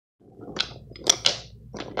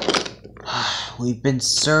We've been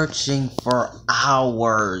searching for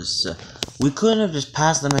hours. We couldn't have just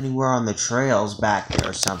passed them anywhere on the trails back there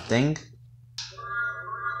or something.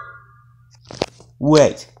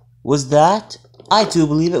 Wait, was that? I do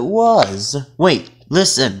believe it was. Wait,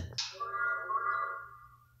 listen.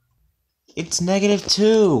 It's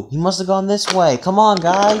 -2. He must have gone this way. Come on,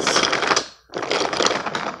 guys.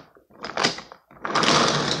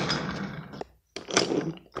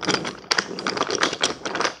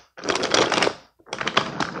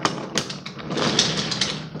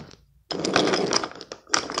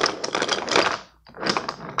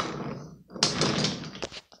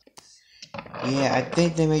 Yeah, I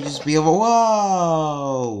think they may just be over.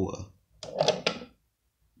 Whoa!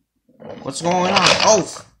 What's going on?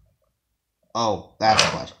 Oh, that's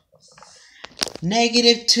what.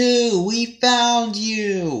 -2, we found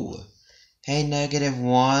you! Hey,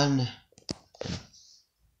 -1.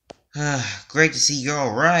 Great to see you're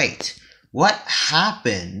alright. What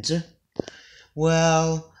happened?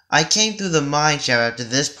 Well, I came through the mine shaft after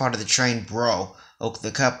this part of the train broke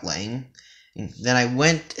the coupling. Then I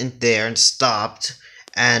went in there and stopped,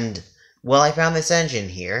 and, well, I found this engine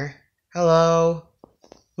here. Hello?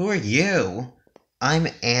 Who are you? I'm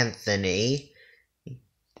Anthony.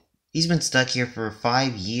 He's been stuck here for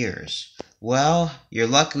 5 years. Well, you're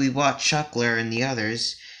lucky we bought Chuckler and the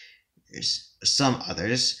others. There's some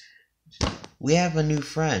others. We have a new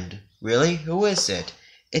friend. Really? Who is it?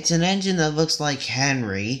 It's an engine that looks like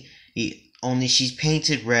Henry, only she's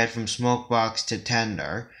painted red from smokebox to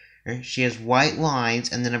tender. She has white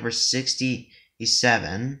lines and the number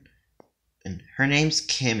 67. And her name's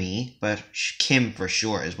Kimmy, but Kim for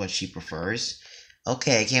short is what she prefers.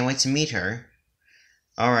 Okay, I can't wait to meet her.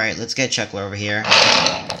 Alright, let's get Chuckler over here.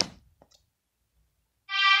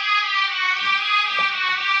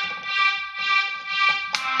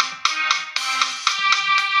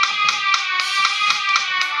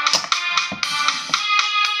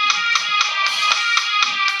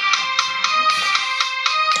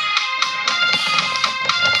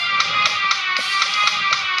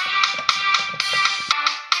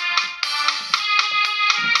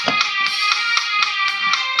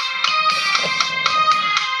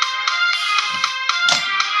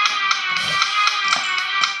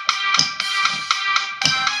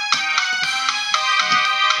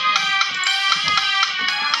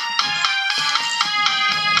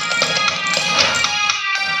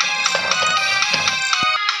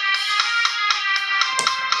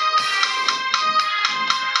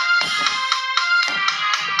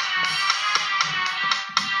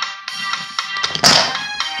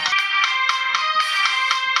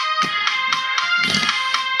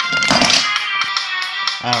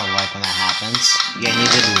 I don't like when that happens. Yeah,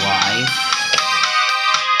 neither do I.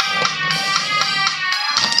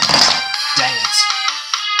 Dang it.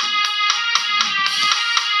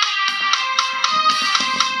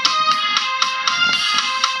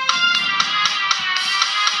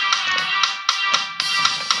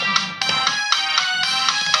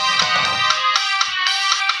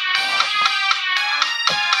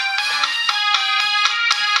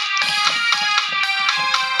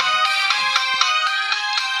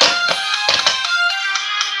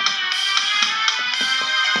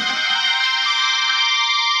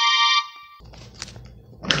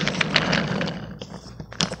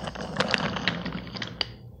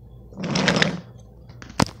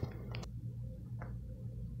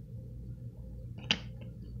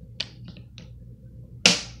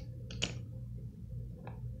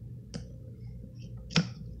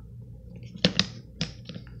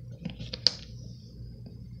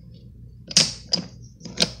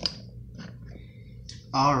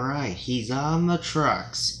 Alright, he's on the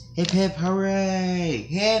trucks. Hip hip hooray!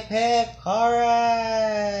 Hip hip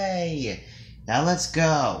hooray! Now let's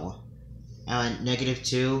go.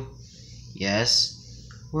 -2? Yes?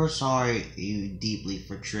 We're sorry deeply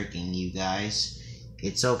for tricking you guys.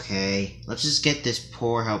 It's okay. Let's just get this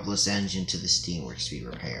poor helpless engine to the steamworks to be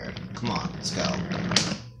repaired. Come on, let's go.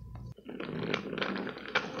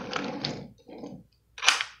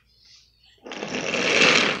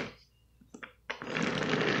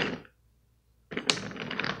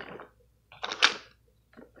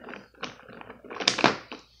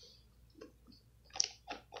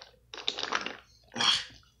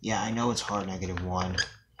 Yeah, I know it's hard, -1.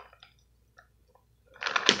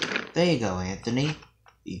 There you go, Anthony.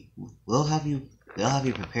 They'll have you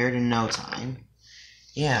prepared in no time.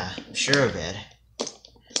 Yeah, I'm sure of it.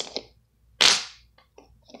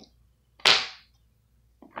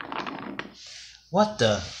 What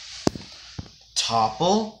the?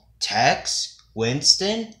 Topple? Tex?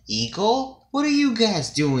 Winston? Eagle? What are you guys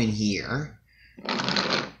doing here?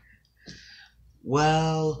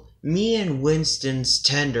 Well, me and Winston's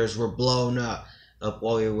tenders were blown up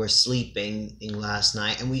while we were sleeping last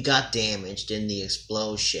night, and we got damaged in the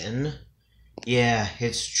explosion. Yeah,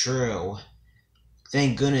 it's true.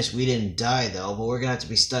 Thank goodness we didn't die, though, but we're gonna have to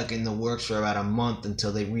be stuck in the works for about a month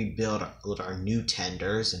until they rebuild our new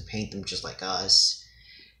tenders and paint them just like us.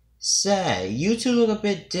 Say, you two look a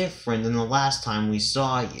bit different than the last time we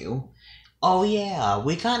saw you. Oh yeah,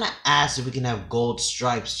 we kinda asked if we can have gold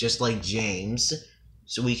stripes just like James,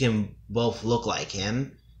 so we can both look like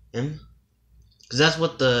him. Cause that's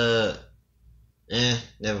what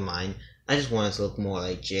never mind. I just wanted to look more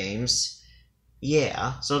like James.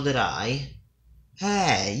 Yeah, so did I.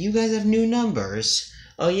 Hey, you guys have new numbers.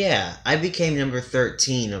 Oh yeah, I became number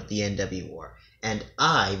 13 of the NWR, and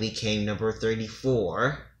I became number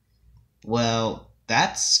 34. Well,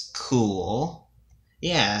 that's cool.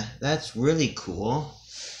 Yeah, that's really cool.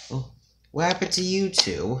 Well, what happened to you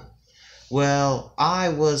two? Well, I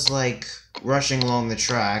was like rushing along the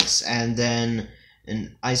tracks, and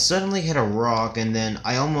I suddenly hit a rock, and then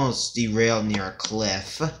I almost derailed near a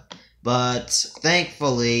cliff. But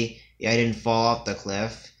thankfully, I didn't fall off the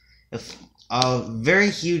cliff. A very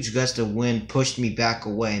huge gust of wind pushed me back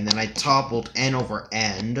away, and then I toppled end over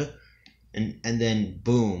end, and then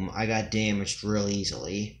boom, I got damaged real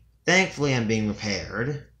easily. Thankfully, I'm being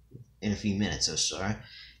repaired in a few minutes or so.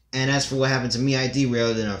 And as for what happened to me, I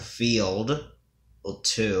derailed in a field. Well,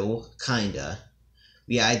 two, kinda.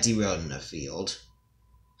 Yeah, I derailed in a field.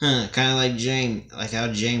 Kinda like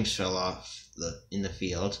how James fell off in the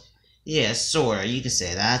field. Yeah, sorta, you can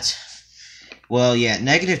say that. Well, yeah,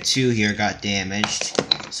 -2 here got damaged.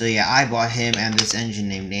 So yeah, I bought him and this engine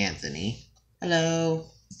named Anthony.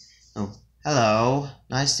 Hello. Oh, hello.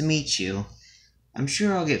 Nice to meet you. I'm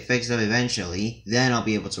sure I'll get fixed up eventually. Then I'll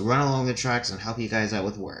be able to run along the tracks and help you guys out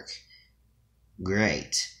with work.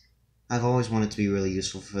 Great. I've always wanted to be really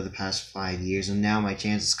useful for the past 5 years, and now my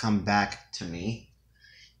chance has come back to me.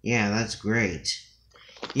 Yeah, that's great.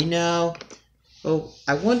 You know,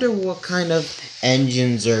 I wonder what kind of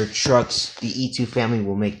engines or trucks the E2 family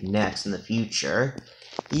will make next in the future.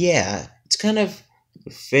 Yeah, it's kind of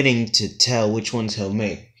fitting to tell which ones he'll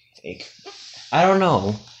make. I don't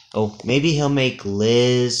know. Oh, maybe he'll make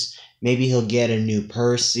Liz. Maybe he'll get a new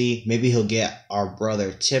Percy. Maybe he'll get our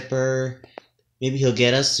brother Tipper. Maybe he'll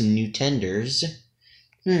get us some new tenders.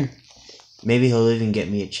 Maybe he'll even get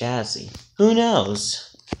me a chassis. Who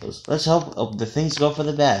knows? Let's hope the things go for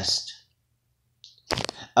the best.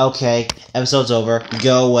 Okay, episode's over.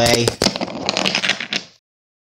 Go away.